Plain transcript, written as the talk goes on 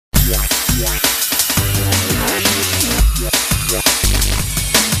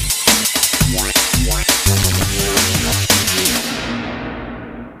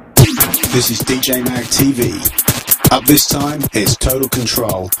This is DJ Mag TV. Up this time, it's Total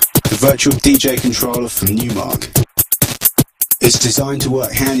Control, the virtual DJ controller from Newmark. It's designed to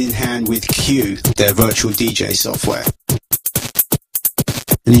work hand in hand with Q, their virtual DJ software.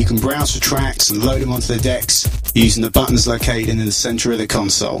 And you can browse for tracks and load them onto the decks using the buttons located in the center of the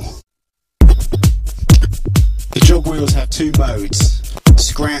console. The jog wheels have two modes,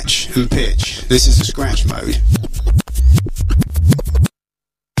 scratch and pitch. This is the scratch mode.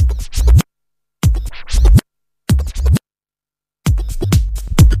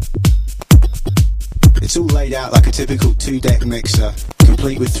 It's all laid out like a typical two-deck mixer,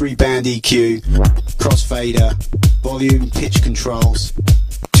 complete with 3-band EQ, crossfader, volume, pitch controls,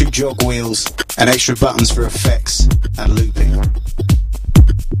 2 jog wheels, and extra buttons for effects and looping.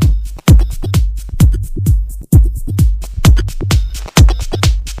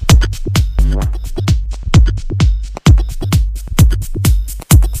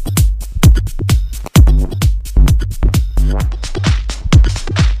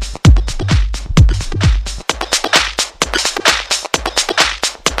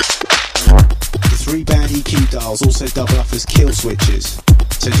 Dials also double up as kill switches,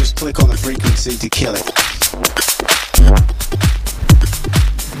 so just click on the frequency to kill it.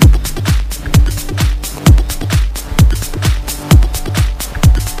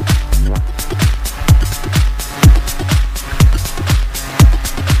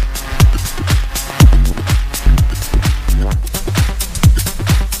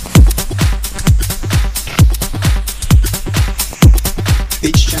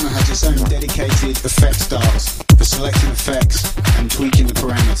 Each channel has its own dedicated effect styles for selecting effects and tweaking the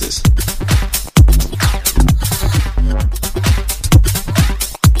parameters.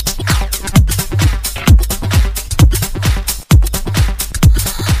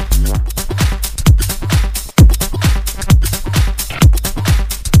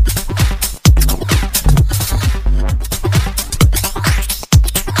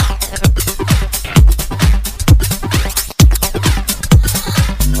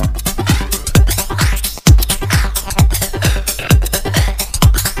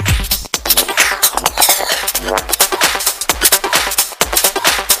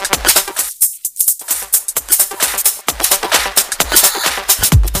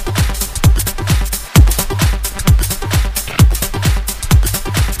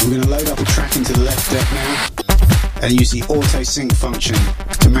 We're going to load up a track into the left deck now and use the auto sync function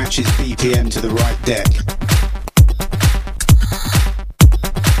to match its BPM to the right deck.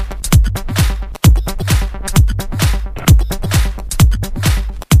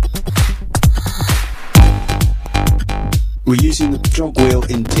 We're using the jog wheel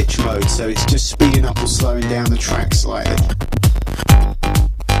in pitch mode, so it's just speeding up or slowing down the track slightly.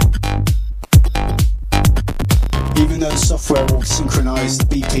 Even though the software will synchronise the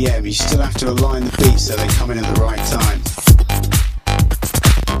BPM, you still have to align the beats so they come in at the right time.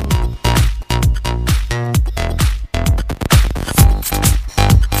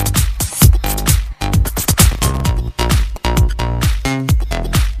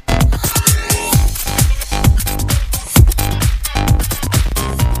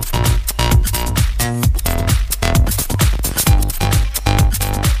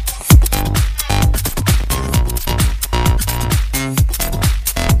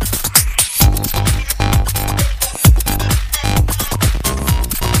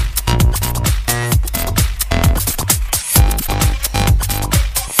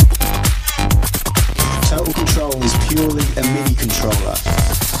 Is purely a MIDI controller.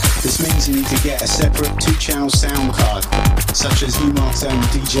 This means you need to get a separate 2-channel sound card, such as Newmark's own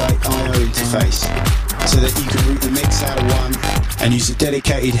DJ.io interface, so that you can route the mix out of one and use a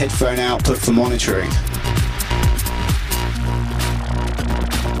dedicated headphone output for monitoring.